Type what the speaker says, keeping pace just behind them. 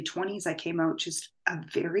20s, I came out just a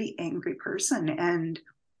very angry person. And,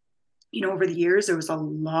 over the years, there was a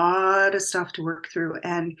lot of stuff to work through.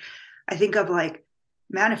 And I think of like,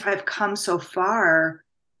 man, if I've come so far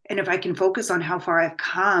and if I can focus on how far I've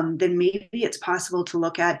come, then maybe it's possible to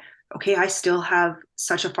look at, okay, I still have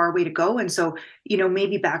such a far way to go. And so,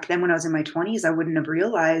 maybe back then when I was in my 20s, I wouldn't have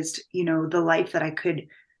realized, the life that I could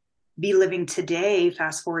be living today,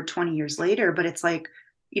 fast forward 20 years later. But it's like,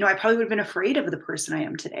 I probably would have been afraid of the person I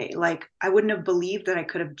am today. Like, I wouldn't have believed that I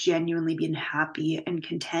could have genuinely been happy and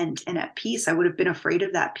content and at peace. I would have been afraid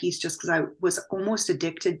of that peace just because I was almost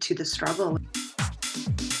addicted to the struggle.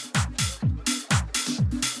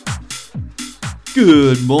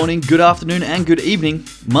 Good morning, good afternoon, and good evening.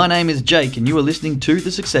 My name is Jake, and you are listening to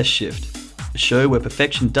The Success Shift, a show where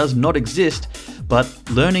perfection does not exist, but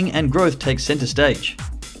learning and growth takes center stage.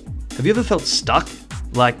 Have you ever felt stuck?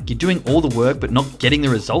 Like you're doing all the work but not getting the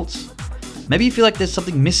results? Maybe you feel like there's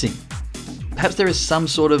something missing. Perhaps there is some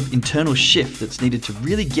sort of internal shift that's needed to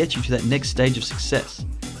really get you to that next stage of success.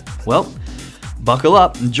 Well, buckle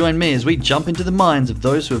up and join me as we jump into the minds of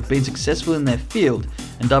those who have been successful in their field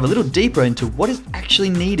and dive a little deeper into what is actually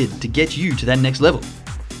needed to get you to that next level.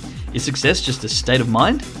 Is success just a state of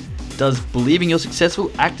mind? Does believing you're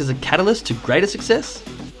successful act as a catalyst to greater success?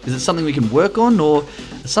 Is it something we can work on, or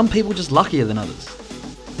are some people just luckier than others?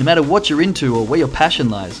 No matter what you're into or where your passion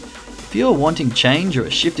lies, if you're wanting change or a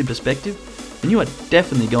shift in perspective, then you are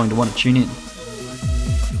definitely going to want to tune in.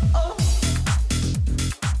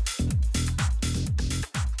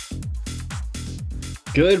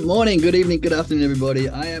 Good morning, good evening, good afternoon, everybody.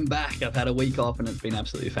 I am back. I've had a week off and it's been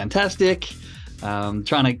absolutely fantastic. Trying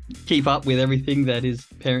to keep up with everything that is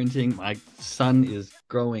parenting. My son is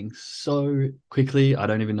growing so quickly. I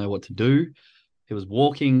don't even know what to do. He was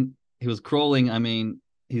walking, he was crawling. I mean,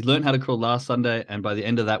 he learned how to crawl last Sunday, and by the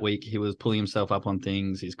end of that week, he was pulling himself up on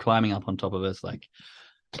things. He's climbing up on top of us. Like,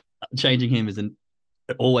 changing him is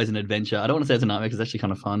always an adventure. I don't want to say it's a nightmare because it's actually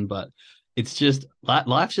kind of fun, but it's just,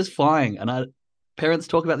 life's just flying. And parents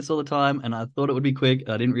talk about this all the time, and I thought it would be quick.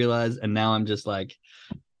 I didn't realize, and now I'm just like,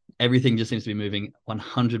 everything just seems to be moving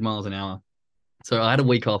 100 miles an hour. So I had a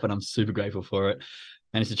week off and I'm super grateful for it.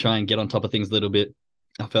 Managed to try and get on top of things a little bit.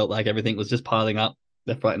 I felt like everything was just piling up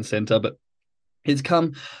left, right, and center, but it's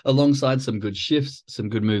come alongside some good shifts, some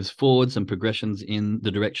good moves forward, some progressions in the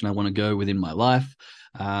direction I want to go within my life.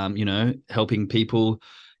 Helping people,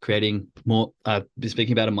 creating more,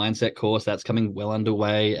 speaking about a mindset course that's coming well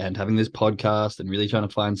underway, and having this podcast and really trying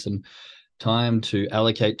to find some time to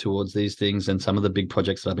allocate towards these things and some of the big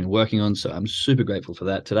projects that I've been working on. So I'm super grateful for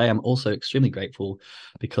that. Today, I'm also extremely grateful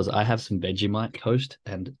because I have some Vegemite toast,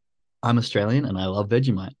 and I'm Australian and I love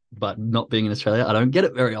Vegemite, but not being in Australia, I don't get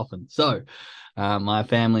it very often. So my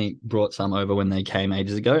family brought some over when they came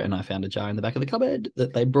ages ago, and I found a jar in the back of the cupboard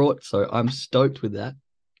that they brought. So I'm stoked with that.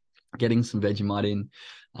 Getting some Vegemite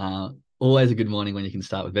in. Always a good morning when you can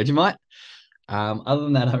start with Vegemite. Other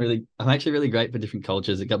than that, I'm actually really great for different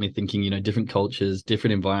cultures. It got me thinking, different cultures,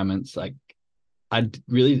 different environments. Like, I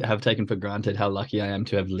really have taken for granted how lucky I am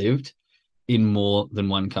to have lived in more than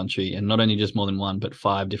one country, and not only just more than one, but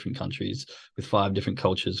 5 different countries with 5 different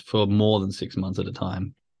cultures for more than 6 months at a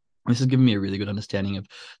time. This has given me a really good understanding of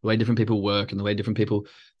the way different people work and the way different people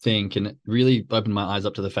think, and it really opened my eyes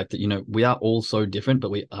up to the fact that, we are all so different,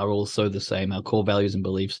 but we are also the same. Our core values and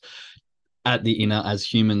beliefs at the inner as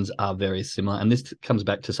humans are very similar. And this comes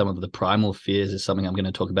back to some of the primal fears, is something I'm going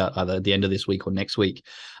to talk about either at the end of this week or next week.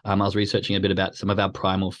 I was researching a bit about some of our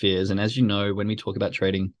primal fears. And as you know, when we talk about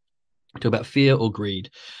trading, we talk about fear or greed.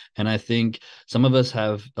 And I think some of us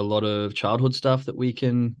have a lot of childhood stuff that we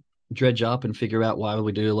can dredge up and figure out why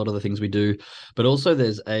we do a lot of the things we do. But also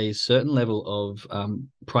there's a certain level of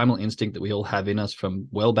primal instinct that we all have in us from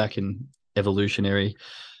well back in evolutionary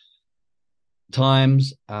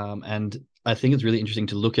times. And I think it's really interesting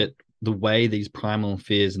to look at the way these primal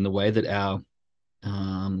fears and the way that our,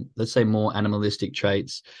 let's say, more animalistic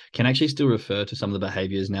traits can actually still refer to some of the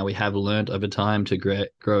behaviors. Now, we have learned over time to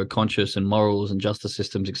grow conscious and morals and justice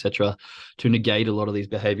systems, etc., to negate a lot of these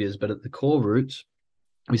behaviors. But at the core roots,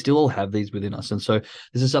 we still all have these within us. And so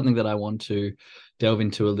this is something that I want to delve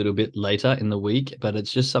into a little bit later in the week, but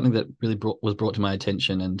it's just something that really was brought to my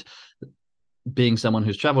attention. And being someone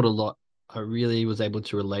who's traveled a lot, I really was able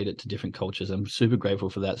to relate it to different cultures. I'm super grateful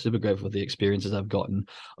for that, super grateful for the experiences I've gotten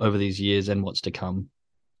over these years and what's to come.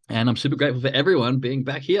 And I'm super grateful for everyone being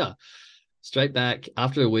back here, straight back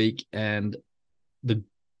after a week. And the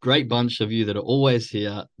great bunch of you that are always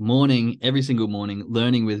here, every single morning,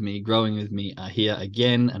 learning with me, growing with me, are here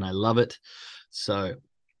again, and I love it. So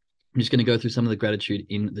I'm just going to go through some of the gratitude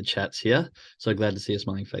in the chats here. So glad to see a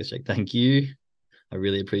smiling face, Jake. Thank you. I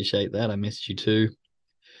really appreciate that. I missed you too.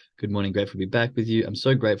 Good morning. Grateful to be back with you. I'm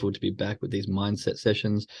so grateful to be back with these mindset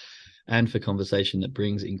sessions and for conversation that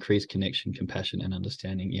brings increased connection, compassion, and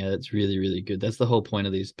understanding. Yeah, that's really, really good. That's the whole point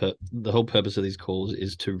of these, the whole purpose of these calls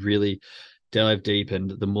is to really dive deep. And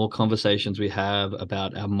the more conversations we have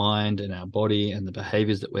about our mind and our body and the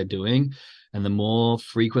behaviors that we're doing, and the more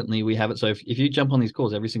frequently we have it. So if you jump on these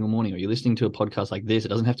calls every single morning, or you're listening to a podcast like this, it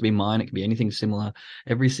doesn't have to be mine, it can be anything similar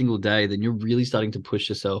every single day, then you're really starting to push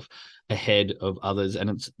yourself ahead of others. And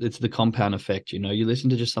it's the compound effect. You listen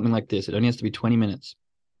to just something like this, it only has to be 20 minutes,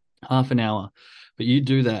 half an hour, but you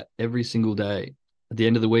do that every single day. At the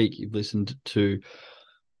end of the week, you've listened to,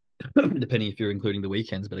 depending if you're including the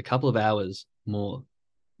weekends, but a couple of hours more,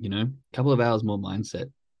 a couple of hours more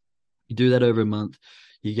mindset. You do that over a month,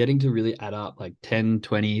 you're getting to really add up like 10,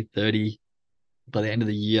 20, 30 by the end of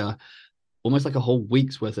the year, almost like a whole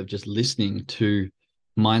week's worth of just listening to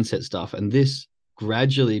mindset stuff. And this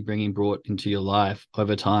gradually brought into your life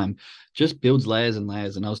over time just builds layers and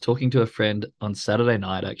layers. And I was talking to a friend on Saturday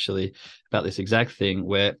night actually about this exact thing,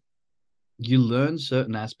 where you learn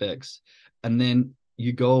certain aspects and then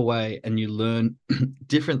you go away and you learn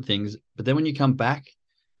different things. But then when you come back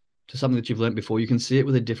to something that you've learned before, you can see it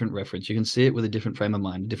with a different reference. You can see it with a different frame of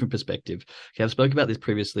mind, a different perspective. Okay, I've spoken about this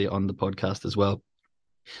previously on the podcast as well.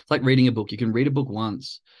 It's like reading a book. You can read a book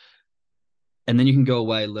once and then you can go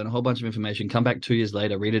away, learn a whole bunch of information, come back 2 years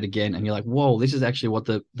later, read it again, and you're like, whoa, this is actually what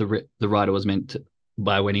the writer was meant to,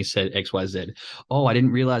 by when he said X, Y, Z. Oh, I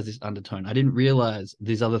didn't realize this undertone. I didn't realize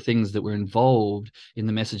these other things that were involved in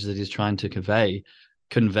the message that he's trying to convey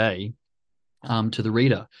to the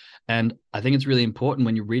reader. And I think it's really important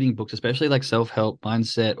when you're reading books, especially like self-help,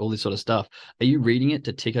 mindset, all this sort of stuff. Are you reading it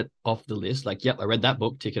to tick it off the list? Like, yep, I read that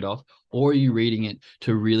book, tick it off. Or are you reading it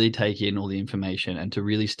to really take in all the information and to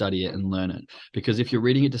really study it and learn it? Because if you're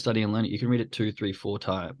reading it to study and learn it, you can read it 2, 3, 4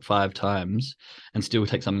 times, 5 times and still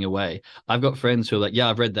take something away. I've got friends who are like, yeah,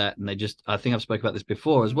 I've read that. And I think I've spoke about this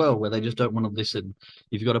before as well, where they just don't want to listen.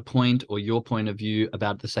 If you've got a point or your point of view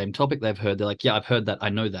about the same topic they've heard, they're like, yeah, I've heard that. I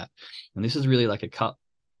know that. And this is really like a cup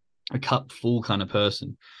full kind of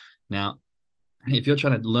person. Now, if you're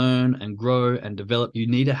trying to learn and grow and develop, you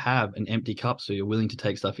need to have an empty cup so you're willing to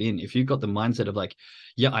take stuff in. If you've got the mindset of like,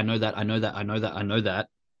 yeah, I know that,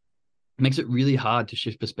 it makes it really hard to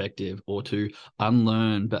shift perspective or to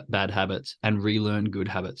unlearn bad habits and relearn good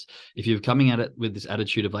habits. If you're coming at it with this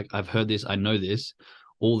attitude of like, I've heard this, I know this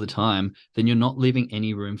all the time, then you're not leaving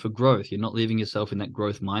any room for growth. You're not leaving yourself in that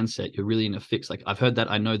growth mindset. You're really in a fix. Like, I've heard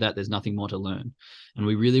that, I know that, there's nothing more to learn. And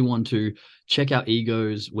we really want to check our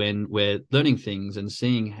egos when we're learning things and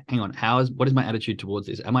seeing, hang on, what is my attitude towards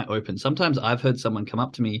this? Am I open? Sometimes I've heard someone come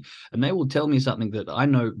up to me and they will tell me something that I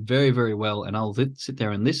know very, very well, and I'll sit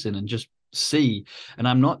there and listen and just see. And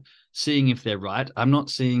I'm not seeing if they're right. I'm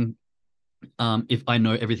not seeing if I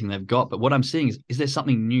know everything they've got. But what I'm seeing is there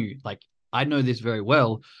something new? Like, I know this very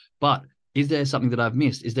well, but is there something that I've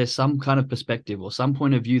missed? Is there some kind of perspective or some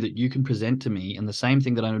point of view that you can present to me, and the same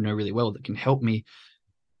thing that I know really well, that can help me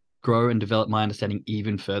grow and develop my understanding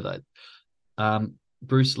even further?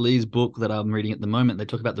 Bruce Lee's book that I'm reading at the moment, they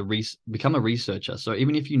talk about become a researcher. So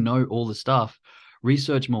even if you know all the stuff,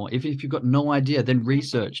 research more. If you've got no idea, then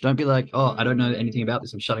research. Don't be like, oh, I don't know anything about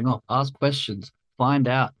this, I'm shutting off. Ask questions, find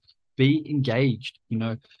out, be engaged,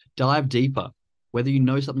 dive deeper. Whether you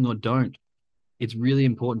know something or don't, it's really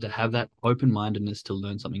important to have that open-mindedness to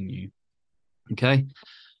learn something new. Okay,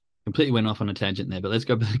 completely went off on a tangent there, but let's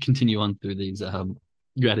go continue on through these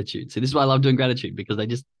gratitude. See, this is why I love doing gratitude, because they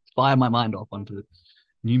just fire my mind off onto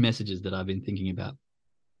new messages that I've been thinking about.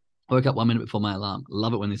 I woke up 1 minute before my alarm.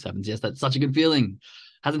 Love it when this happens. Yes, that's such a good feeling.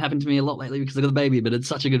 Hasn't happened to me a lot lately because I got the baby, but it's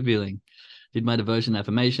such a good feeling. Did my devotion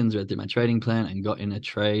affirmations, read through my trading plan, and got in a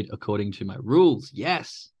trade according to my rules.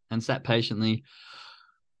 Yes, and sat patiently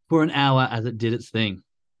for an hour as it did its thing.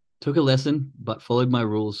 Took a lesson, but followed my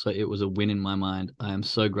rules, so it was a win in my mind. I am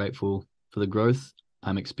so grateful for the growth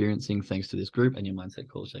I'm experiencing thanks to this group and your mindset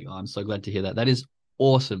call. Oh, I'm so glad to hear that. That is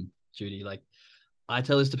awesome, Judy. Like, I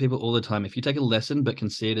tell this to people all the time. If you take a lesson but can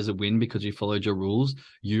see it as a win because you followed your rules,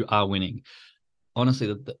 you are winning.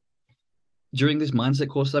 Honestly, during this mindset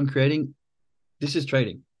course that I'm creating, this is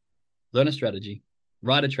trading. Learn a strategy,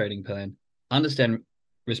 write a trading plan, understand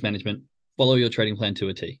risk management, follow your trading plan to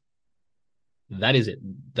a T. That is it.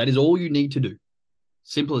 That is all you need to do.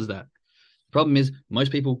 Simple as that. Problem is,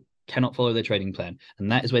 most people cannot follow their trading plan. And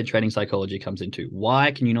that is where trading psychology comes into.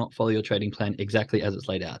 Why can you not follow your trading plan exactly as it's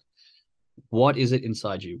laid out? What is it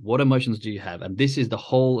inside you? What emotions do you have? And this is the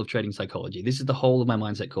whole of trading psychology. This is the whole of my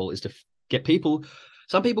mindset call, is to get people.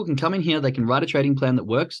 Some people can come in here, they can write a trading plan that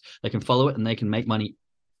works, they can follow it, and they can make money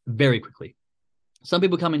very quickly. Some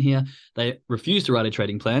people come in here, they refuse to write a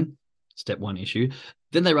trading plan, step 1 issue.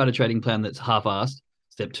 Then they write a trading plan that's half-assed,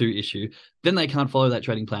 step 2 issue. Then they can't follow that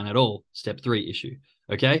trading plan at all, step 3 issue.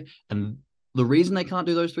 Okay. And the reason they can't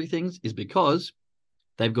do those 3 things is because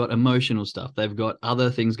they've got emotional stuff. They've got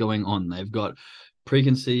other things going on. They've got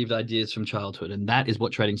preconceived ideas from childhood. And that is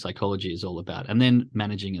what trading psychology is all about. And then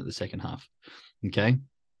managing it the second half. Okay.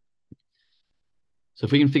 So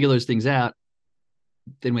if we can figure those things out,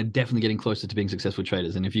 then we're definitely getting closer to being successful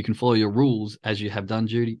traders. And if you can follow your rules as you have done,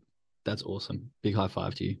 Judy, that's awesome. Big high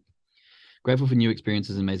five to you. Grateful for new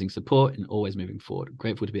experiences and amazing support and always moving forward.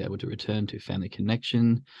 Grateful to be able to return to family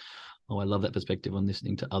connection. Oh, I love that perspective on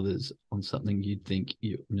listening to others on something you'd think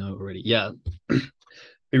you know already. Yeah. We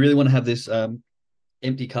really want to have this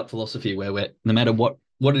empty cup philosophy where we're, no matter what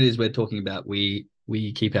it is we're talking about, we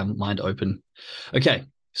keep our mind open. Okay.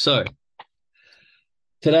 So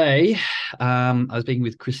today, I was speaking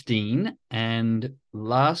with Kristine, and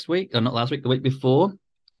the week before,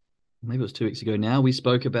 maybe it was 2 weeks ago now, we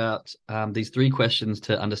spoke about these 3 questions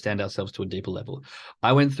to understand ourselves to a deeper level.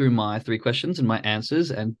 I went through my 3 questions and my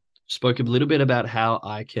answers and spoke a little bit about how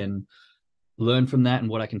I can learn from that and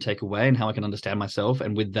what I can take away and how I can understand myself,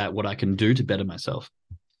 and with that, what I can do to better myself.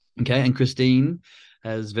 Okay. And Kristine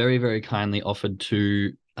has very, very kindly offered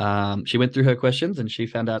to she went through her questions and she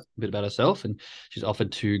found out a bit about herself, and she's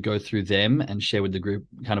offered to go through them and share with the group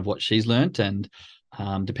kind of what she's learned. And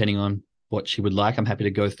depending on what she would like, I'm happy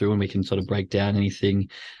to go through and we can sort of break down anything,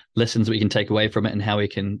 lessons we can take away from it, and how we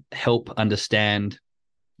can help understand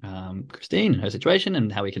Kristine and her situation,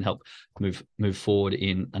 and how we can help move forward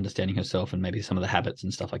in understanding herself and maybe some of the habits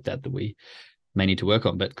and stuff like that that we may need to work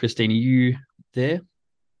on. But Kristine, are you there?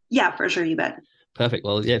 Yeah, for sure. You bet. Perfect.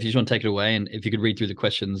 Well, yeah, if you just want to take it away, and if you could read through the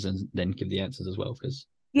questions and then give the answers as well, because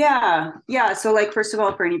Yeah. So, like, first of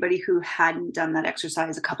all, for anybody who hadn't done that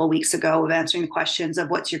exercise a couple of weeks ago of answering the questions of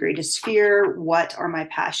what's your greatest fear, what are my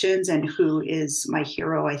passions, and who is my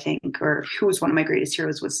hero, I think, or who's one of my greatest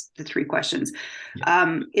heroes was the 3 questions.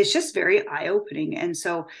 yeah. It's just very eye opening. And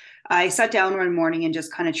so I sat down one morning and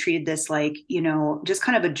just kind of treated this like, just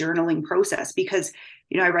kind of a journaling process, because,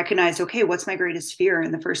 I recognized, okay, what's my greatest fear?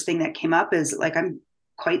 And the first thing that came up is like, I'm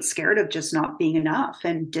quite scared of just not being enough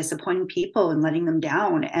and disappointing people and letting them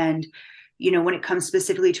down. And, when it comes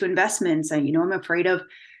specifically to investments, I'm afraid of,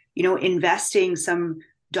 investing some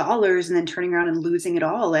dollars and then turning around and losing it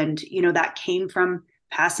all. And, that came from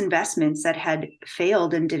past investments that had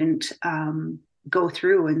failed and didn't go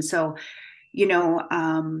through. And so, you know,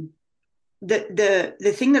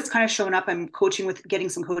 the thing that's kind of showing up, I'm getting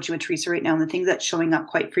some coaching with Teresa right now. And the thing that's showing up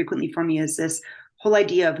quite frequently for me is this whole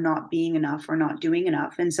idea of not being enough or not doing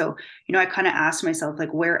enough. And so, I kind of asked myself,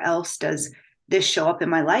 like, where else does this show up in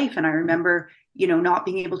my life? And I remember, not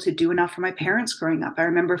being able to do enough for my parents growing up. I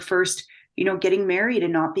remember first, getting married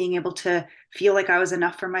and not being able to feel like I was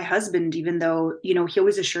enough for my husband, even though, he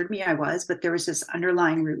always assured me I was, but there was this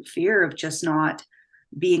underlying root fear of just not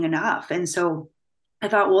being enough. And so I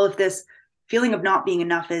thought, well, if this feeling of not being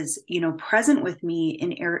enough is, present with me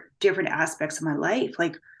in different aspects of my life,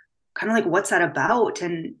 like, kind of like, what's that about?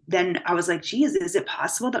 And then I was like, geez, is it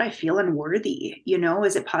possible that I feel unworthy?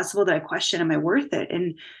 Is it possible that I question, am I worth it?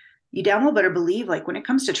 And you damn well better believe, like, when it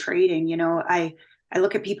comes to trading, I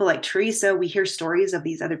look at people like Teresa, we hear stories of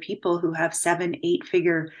these other people who have 7, 8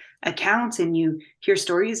 figure accounts, and you hear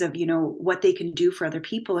stories of, what they can do for other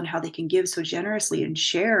people and how they can give so generously and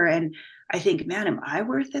share. And I think, man, am I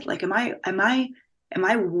worth it? Like, am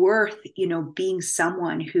I worth, being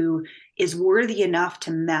someone who is worthy enough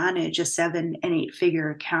to manage a 7 and 8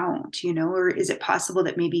 figure account, or is it possible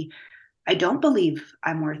that maybe I don't believe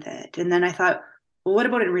I'm worth it? And then I thought, well, what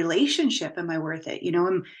about in relationship? Am I worth it?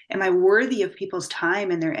 Am I worthy of people's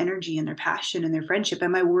time and their energy and their passion and their friendship?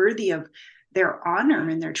 Am I worthy of their honor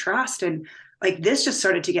and their trust? And like, this just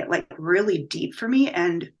started to get like really deep for me,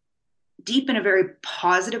 and deep in a very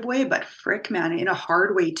positive way, but frick, man, in a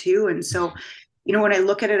hard way too. And so, when I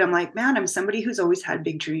look at it, I'm like, man, I'm somebody who's always had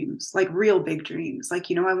big dreams, like real big dreams. Like,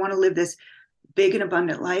 I want to live this big and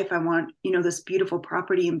abundant life. I want, this beautiful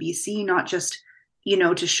property in BC, not just,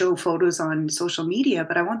 to show photos on social media,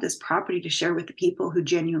 but I want this property to share with the people who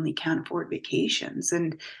genuinely can't afford vacations.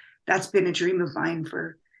 And that's been a dream of mine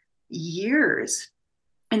for years.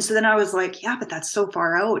 And so then I was like, yeah, but that's so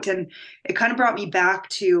far out. And it kind of brought me back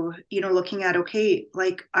to, looking at, okay,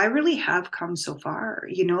 like, I really have come so far,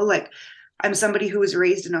 like, I'm somebody who was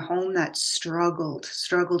raised in a home that struggled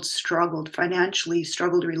financially,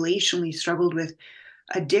 struggled relationally, struggled with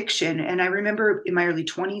addiction. And I remember in my early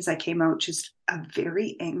 20s, I came out just a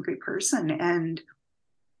very angry person. And,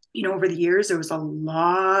 over the years, there was a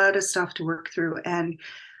lot of stuff to work through. And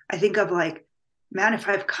I think of like man, if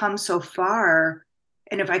I've come so far,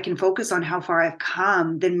 and if I can focus on how far I've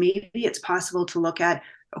come, then maybe it's possible to look at,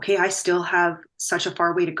 okay, I still have such a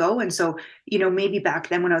far way to go. And so, maybe back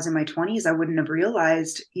then when I was in my 20s, I wouldn't have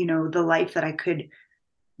realized, the life that I could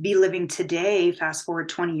be living today, fast forward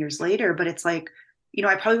 20 years later. But it's like,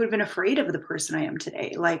 I probably would have been afraid of the person I am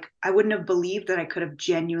today. Like, I wouldn't have believed that I could have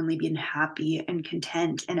genuinely been happy and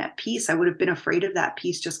content and at peace. I would have been afraid of that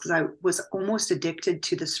peace just because I was almost addicted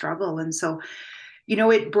to the struggle. And so,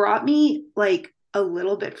 it brought me like a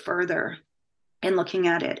little bit further in looking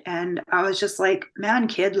at it. And I was just like, man,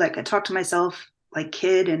 kid, like I talked to myself like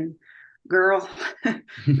kid and girl,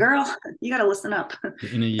 girl, you got to listen up. The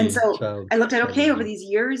inner And you, so child, I looked at, child okay, inner over you. these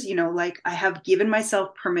years, like I have given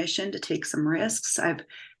myself permission to take some risks. I've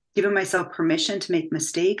given myself permission to make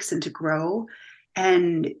mistakes and to grow.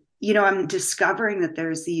 And, I'm discovering that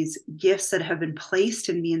there's these gifts that have been placed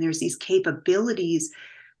in me and there's these capabilities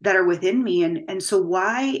that are within me. And so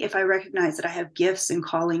why, if I recognize that I have gifts and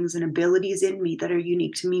callings and abilities in me that are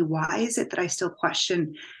unique to me, why is it that I still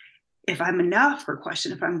question if I'm enough or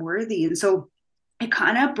question if I'm worthy? And so it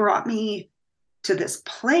kind of brought me to this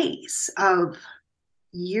place of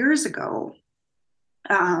years ago.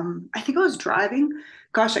 I think I was driving.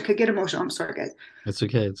 Gosh, I could get emotional. I'm sorry, guys. It's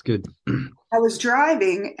okay. It's good. I was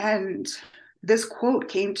driving and this quote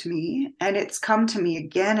came to me, and it's come to me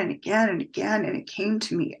again and again and again, and it came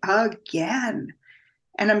to me again.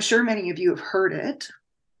 And I'm sure many of you have heard it.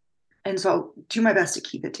 And so I'll do my best to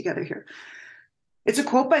keep it together here. It's a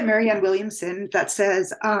quote by Marianne Williamson that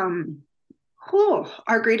says, our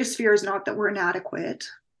greatest fear is not that we're inadequate.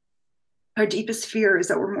 Our deepest fear is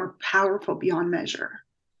that we're more powerful beyond measure.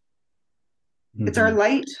 It's our Mm-hmm.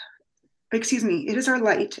 light, it is our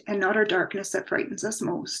light and not our darkness that frightens us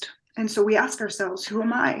most. And so we ask ourselves, who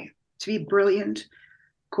am I to be brilliant,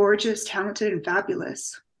 gorgeous, talented, and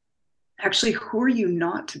fabulous? Actually, who are you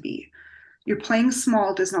not to be? Your playing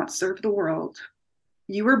small does not serve the world.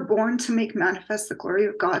 You were born to make manifest the glory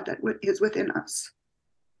of God that is within us.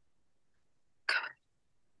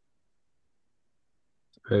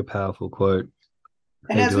 Very powerful quote.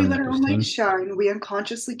 How And you as we doing let there, our own light Kristine? shine, we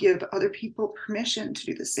unconsciously give other people permission to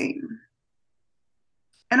do the same.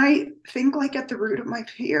 And I think, like, at the root of my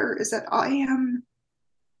fear is that I am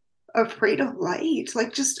afraid of light,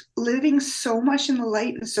 like just living so much in the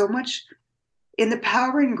light and so much in the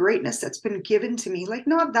power and greatness that's been given to me. Like,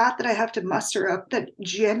 not that I have to muster up, that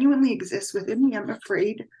genuinely exists within me. I'm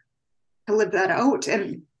afraid to live that out.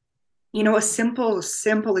 And, a simple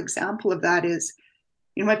example of that is,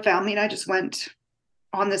 my family and I just went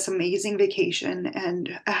on this amazing vacation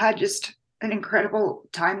and I had just an incredible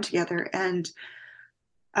time together. And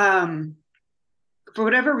for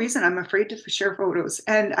whatever reason, I'm afraid to share photos.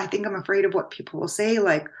 And I think I'm afraid of what people will say,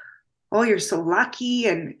 like, oh, you're so lucky.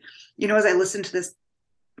 And, as I listened to this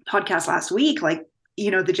podcast last week, like,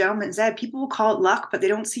 the gentleman said, people will call it luck, but they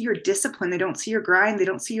don't see your discipline. They don't see your grind. They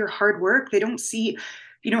don't see your hard work. They don't see,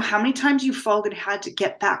 how many times you've fallen and had to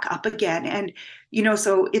get back up again. And,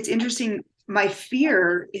 so it's interesting. My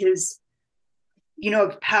fear is,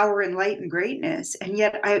 of power and light and greatness. And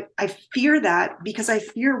yet I fear that because I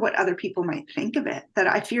fear what other people might think of it, that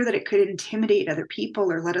I fear that it could intimidate other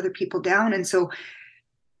people or let other people down. And so,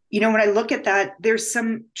 when I look at that, there's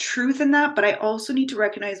some truth in that, but I also need to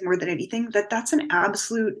recognize more than anything that that's an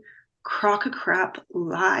absolute crock of crap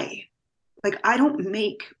lie. Like, I don't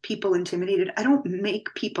make people intimidated. I don't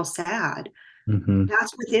make people sad. Mm-hmm.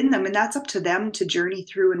 That's within them, and that's up to them to journey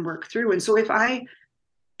through and work through. And so if I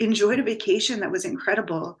enjoyed a vacation that was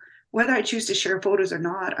incredible, whether I choose to share photos or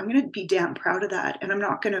not, I'm going to be damn proud of that. And I'm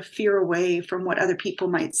not going to fear away from what other people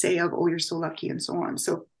might say of, oh, you're so lucky and so on.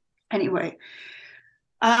 So anyway,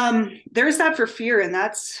 there's that for fear, and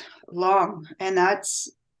that's long and that's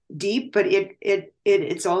deep, but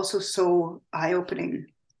it's also so eye-opening.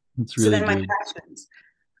 It's So really then deep.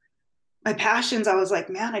 my passions, I was like,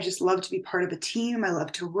 man, I just love to be part of a team. I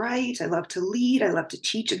love to write. I love to lead. I love to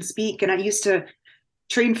teach and speak. And I used to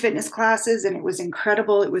train fitness classes, and it was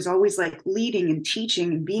incredible. It was always like leading and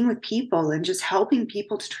teaching and being with people and just helping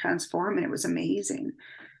people to transform. And it was amazing.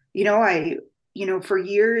 I, for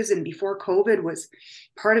years and before COVID was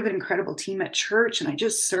part of an incredible team at church, and I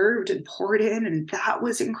just served and poured in, and that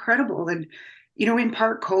was incredible. And, in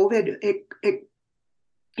part COVID, it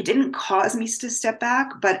didn't cause me to step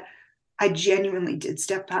back, but I genuinely did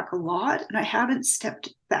step back a lot, and I haven't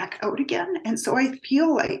stepped back out again. And so I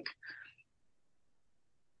feel like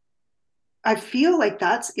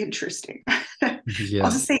that's interesting. I'll Yeah.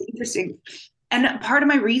 just say interesting. And part of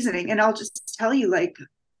my reasoning, and I'll just tell you, like,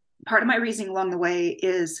 part of my reasoning along the way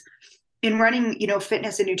is in running,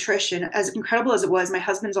 fitness and nutrition, as incredible as it was, my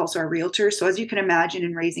husband's also a realtor. So as you can imagine,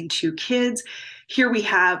 in raising two kids, here we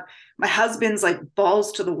have my husband's like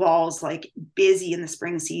balls to the walls, like busy in the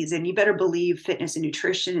spring season. You better believe fitness and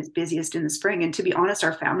nutrition is busiest in the spring. And to be honest,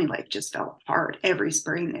 our family life just fell apart every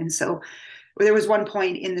spring. And so there was one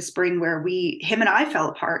point in the spring where him and I fell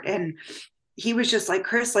apart, and he was just like,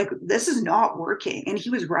 Chris, like, this is not working. And he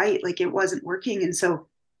was right. Like, it wasn't working. And so,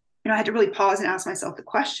 I had to really pause and ask myself the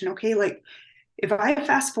question, okay, like, if I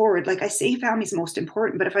fast forward, like I say, family's most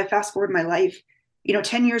important, but if I fast forward my life,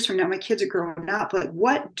 10 years from now, my kids are growing up, like,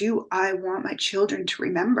 what do I want my children to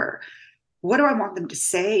remember? What do I want them to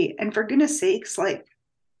say? And for goodness sakes, like,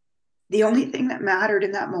 the only thing that mattered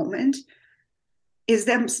in that moment is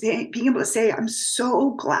them being able to say, I'm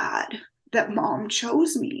so glad that mom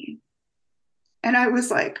chose me. And I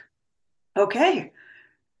was like, okay,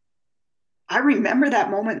 I remember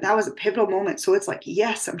that moment. That was a pivotal moment. So it's like,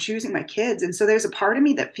 yes, I'm choosing my kids. And so there's a part of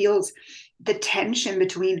me that feels the tension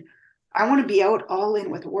between, I want to be out all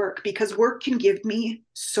in with work, because work can give me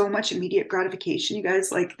so much immediate gratification. You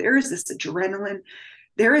guys, like, there is this adrenaline.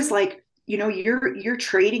 There is like, you're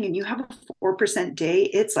trading and you have a 4% day.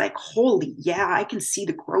 It's like, holy, yeah, I can see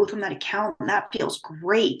the growth on that account, and that feels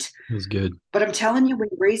great. It was good. But I'm telling you, when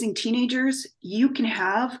you're raising teenagers, you can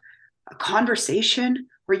have a conversation,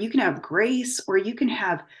 or you can have grace, or you can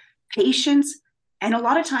have patience. And a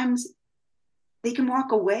lot of times they can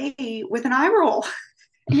walk away with an eye roll.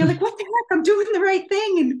 And you're like, what the heck? I'm doing the right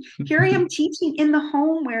thing. And here I am teaching in the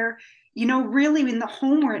home where, really in the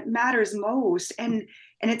home where it matters most. And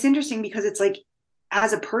it's interesting because it's like,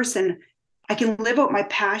 as a person, I can live out my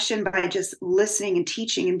passion by just listening and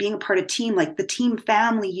teaching and being a part of team, like the team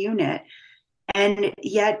family unit. And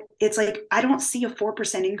yet it's like, I don't see a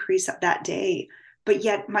 4% increase that day. But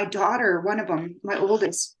yet my daughter, one of them, my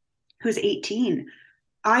oldest, who's 18,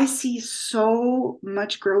 I see so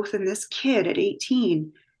much growth in this kid at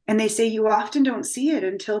 18. And they say you often don't see it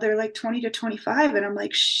until they're like 20 to 25. And I'm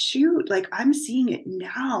like, shoot, like, I'm seeing it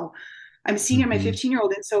now. I'm seeing it in my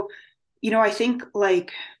 15-year-old. And so, I think,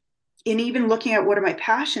 like, in even looking at what are my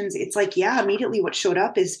passions, it's like, yeah, immediately what showed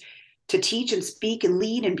up is to teach and speak and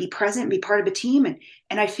lead and be present and be part of a team.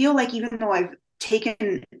 And I feel like, even though I've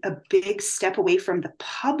taken a big step away from the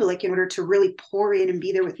public in order to really pour in and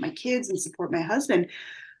be there with my kids and support my husband,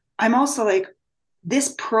 I'm also like,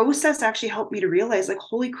 this process actually helped me to realize, like,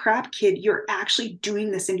 holy crap, kid, you're actually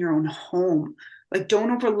doing this in your own home. Like,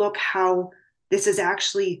 don't overlook how this is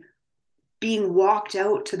actually being walked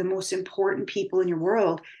out to the most important people in your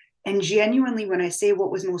world. And genuinely, when I say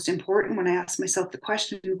what was most important, when I ask myself the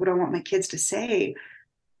question, what do I want my kids to say?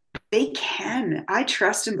 They can. I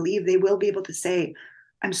trust and believe they will be able to say,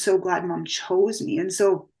 I'm so glad mom chose me. And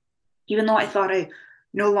so, even though I thought I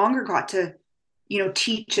no longer got to,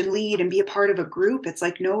 teach and lead and be a part of a group, it's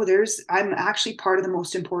like, no, I'm actually part of the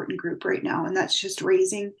most important group right now. And that's just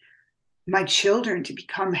raising my children to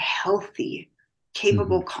become healthy,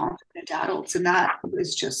 capable, confident adults. And that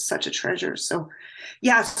is just such a treasure. So,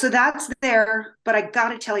 yeah, so that's there. But I got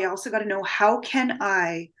to tell you, I also got to know, how can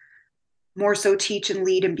I more so teach and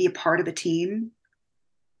lead and be a part of a team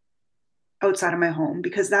outside of my home,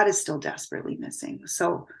 because that is still desperately missing.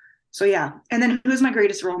 So yeah. And then, who's my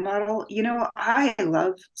greatest role model? I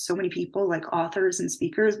love so many people, like authors and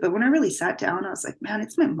speakers, but when I really sat down, I was like, man,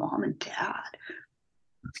 it's my mom and dad.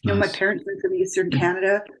 My Nice. parents went from Eastern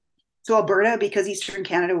Canada to Alberta, because Eastern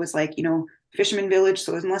Canada was like, fisherman village.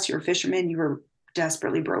 So unless you were a fisherman, you were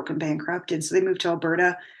desperately broke and bankrupt. And so they moved to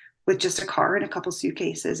Alberta with just a car and a couple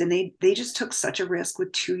suitcases. And they just took such a risk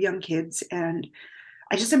with two young kids. And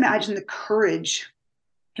I just imagine the courage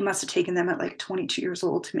it must have taken them at like 22 years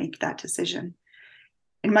old to make that decision.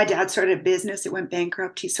 And my dad started a business. It went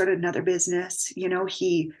bankrupt. He started another business.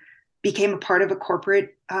 He became a part of a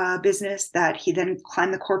corporate business that he then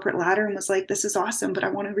climbed the corporate ladder and was like, this is awesome, but I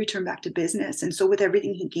want to return back to business. And so with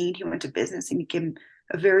everything he gained, he went to business and became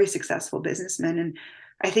a very successful businessman. And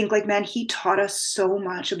I think, like, man, he taught us so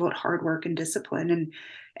much about hard work and discipline.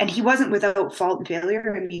 And he wasn't without fault and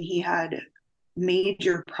failure. I mean, he had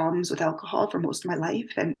major problems with alcohol for most of my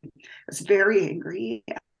life. And I was very angry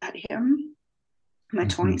at him in my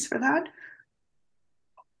 20s for that.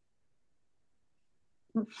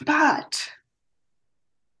 But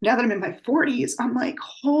now that I'm in my 40s, I'm like,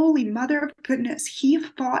 holy mother of goodness, he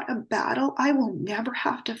fought a battle I will never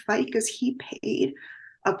have to fight, because he paid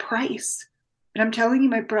a price. And I'm telling you,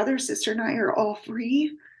 my brother, sister, and I are all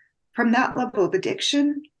free from that level of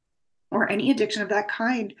addiction, or any addiction of that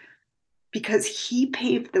kind, because he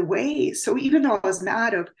paved the way. So even though I was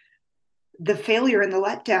mad of the failure and the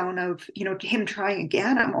letdown of, him trying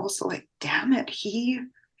again, I'm also like, damn it, he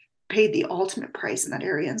paid the ultimate price in that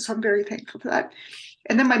area. And so I'm very thankful for that.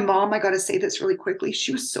 And then my mom, I got to say this really quickly.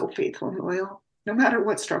 She was so faithful and loyal. No matter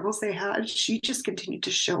what struggles they had, she just continued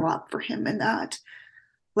to show up for him. And that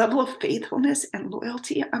level of faithfulness and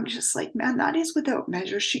loyalty, I'm just like, man, that is without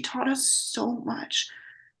measure. She taught us so much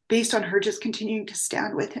based on her just continuing to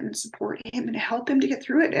stand with him and support him and help him to get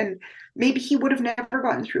through it. And maybe he would have never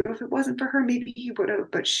gotten through if it wasn't for her. Maybe he would have,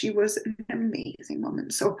 but she was an amazing woman.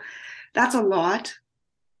 So that's a lot,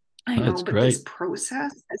 I Oh, know, that's but this great.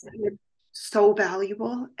 process has been so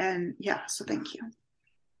valuable. And yeah, so thank you.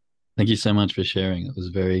 Thank you so much for sharing. It was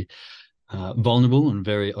very vulnerable and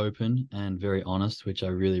very open and very honest, which I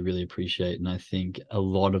really, really appreciate. And I think a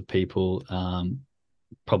lot of people,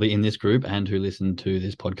 probably in this group and who listen to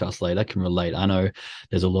this podcast later, can relate. I know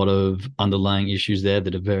there's a lot of underlying issues there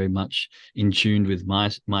that are very much in tune with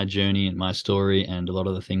my journey and my story, and a lot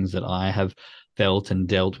of the things that I have felt and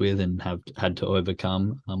dealt with and have had to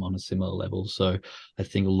overcome on a similar level. So I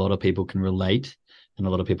think a lot of people can relate and a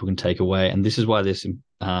lot of people can take away. And this is why this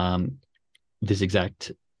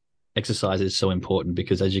exact exercise is so important,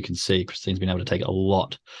 because as you can see, Kristine's been able to take a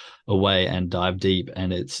lot away and dive deep.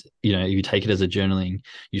 And it's, if you take it as a journaling,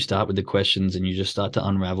 you start with the questions and you just start to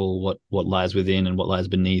unravel what lies within and what lies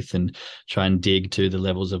beneath, and try and dig to the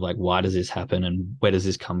levels of like, why does this happen and where does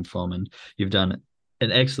this come from? And you've done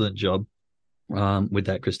an excellent job with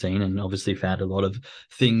that, Kristine, and obviously found a lot of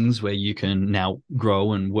things where you can now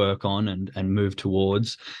grow and work on and move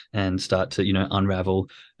towards and start to, unravel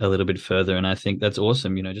a little bit further. And I think that's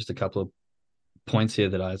awesome. Just a couple of points here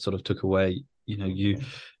that I sort of took away.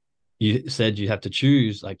 You said you have to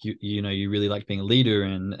choose, like you really like being a leader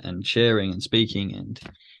and sharing and speaking,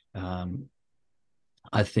 and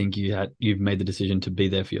I think you've made the decision to be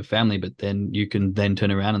there for your family, but then you can then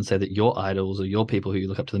turn around and say that your idols or your people who you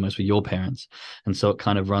look up to the most were your parents. And so it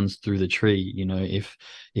kind of runs through the tree.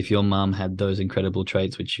 If your mum had those incredible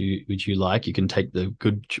traits which you like, you can take the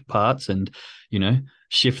good parts and,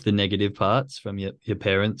 shift the negative parts from your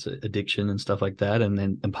parents' addiction and stuff like that,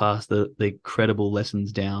 and pass the incredible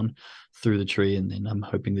lessons down through the tree. And then I'm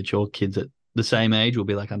hoping that your kids at the same age will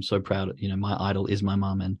be like, I'm so proud, my idol is my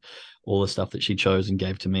mum and all the stuff that she chose and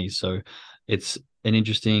gave to me. So it's an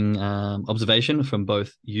interesting observation from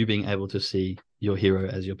both you being able to see your hero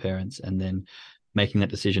as your parents, and then making that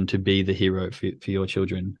decision to be the hero for your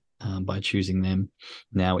children by choosing them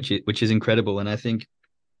now, which is incredible. And I think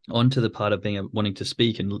onto the part of wanting to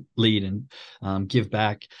speak and lead and give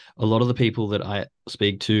back, a lot of the people that I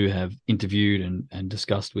speak to have interviewed and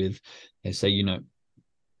discussed with, they say,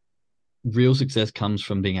 real success comes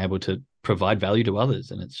from being able to provide value to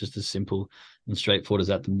others. And it's just as simple and straightforward as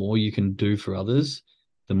that. The more you can do for others,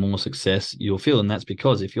 the more success you'll feel. And that's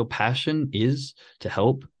because if your passion is to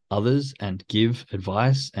help others and give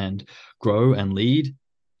advice and grow and lead,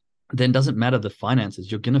 then doesn't matter the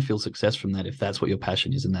finances. You're going to feel success from that if that's what your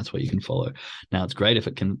passion is and that's what you can follow. Now, it's great if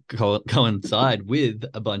it can coincide with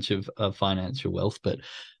a bunch of financial wealth, but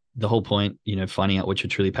the whole point, finding out what you're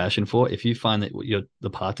truly passionate for. If you find that the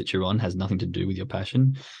path that you're on has nothing to do with your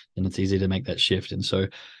passion, then it's easy to make that shift. And so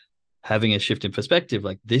having a shift in perspective,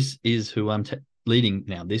 like, this is who I'm leading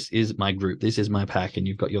now. This is my group. This is my pack. And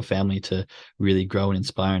you've got your family to really grow and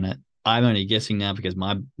inspire in it. I'm only guessing now because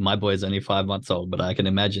my boy is only 5 months old, but I can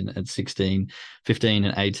imagine at 16, 15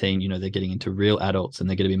 and 18, they're getting into real adults and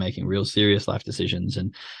they're going to be making real serious life decisions.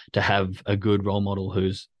 And to have a good role model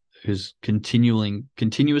who's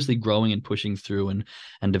continuously growing and pushing through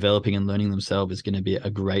and developing and learning themselves is going to be a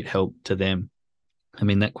great help to them. I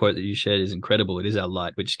mean, that quote that you shared is incredible. It is our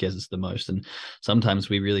light which scares us the most. And sometimes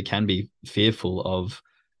we really can be fearful of,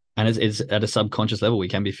 and it's at a subconscious level, we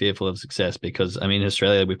can be fearful of success because, I mean, in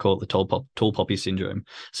Australia, we call it the tall poppy syndrome.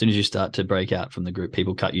 As soon as you start to break out from the group,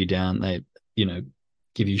 people cut you down. They,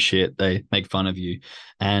 give you shit. They make fun of you.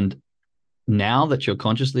 And now that you're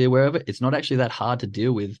consciously aware of it, it's not actually that hard to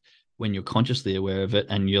deal with when you're consciously aware of it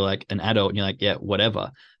and you're like an adult and you're like, yeah,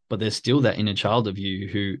 whatever. But there's still that inner child of you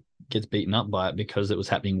who gets beaten up by it because it was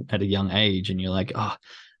happening at a young age. And you're like, oh,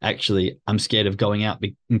 actually, I'm scared of going out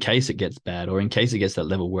in case it gets bad or in case it gets that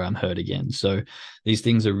level where I'm hurt again. So these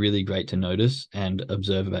things are really great to notice and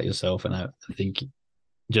observe about yourself. And I think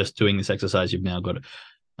just doing this exercise, you've now got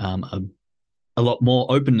a lot more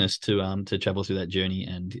openness to travel through that journey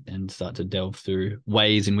and start to delve through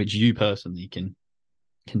ways in which you personally can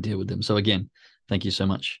deal with them. So again, thank you so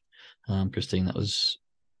much, Kristine. That was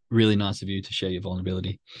really nice of you to share your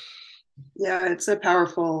vulnerability. Yeah, it's a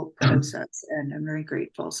powerful process and I'm very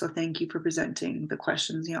grateful. So thank you for presenting the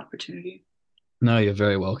questions, the opportunity. No, you're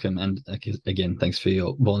very welcome. And again, thanks for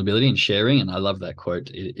your vulnerability and sharing. And I love that quote.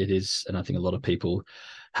 It is, and I think a lot of people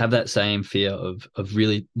have that same fear of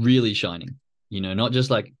really, really shining. Not just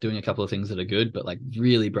like doing a couple of things that are good, but like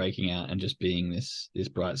really breaking out and just being this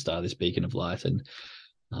bright star, this beacon of light. And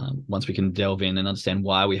once we can delve in and understand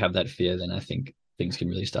why we have that fear, then I think things can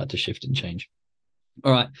really start to shift and change.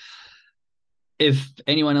 All right. If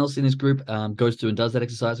anyone else in this group goes through and does that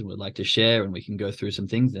exercise and would like to share and we can go through some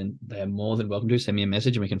things, then they are more than welcome to send me a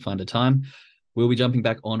message and we can find a time. We'll be jumping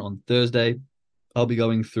back on Thursday. I'll be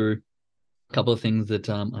going through a couple of things that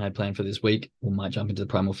I had planned for this week. We might jump into the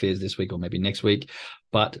primal fears this week or maybe next week.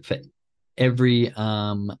 But for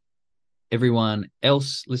everyone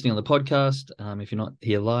else listening on the podcast, if you're not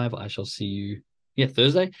here live, I shall see you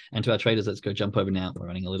Thursday. And to our traders, let's go jump over now. We're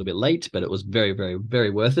running a little bit late, but it was very, very,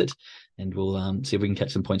 very worth it. And we'll see if we can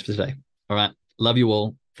catch some points for today. All right. Love you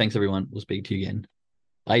all. Thanks, everyone. We'll speak to you again.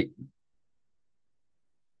 Bye.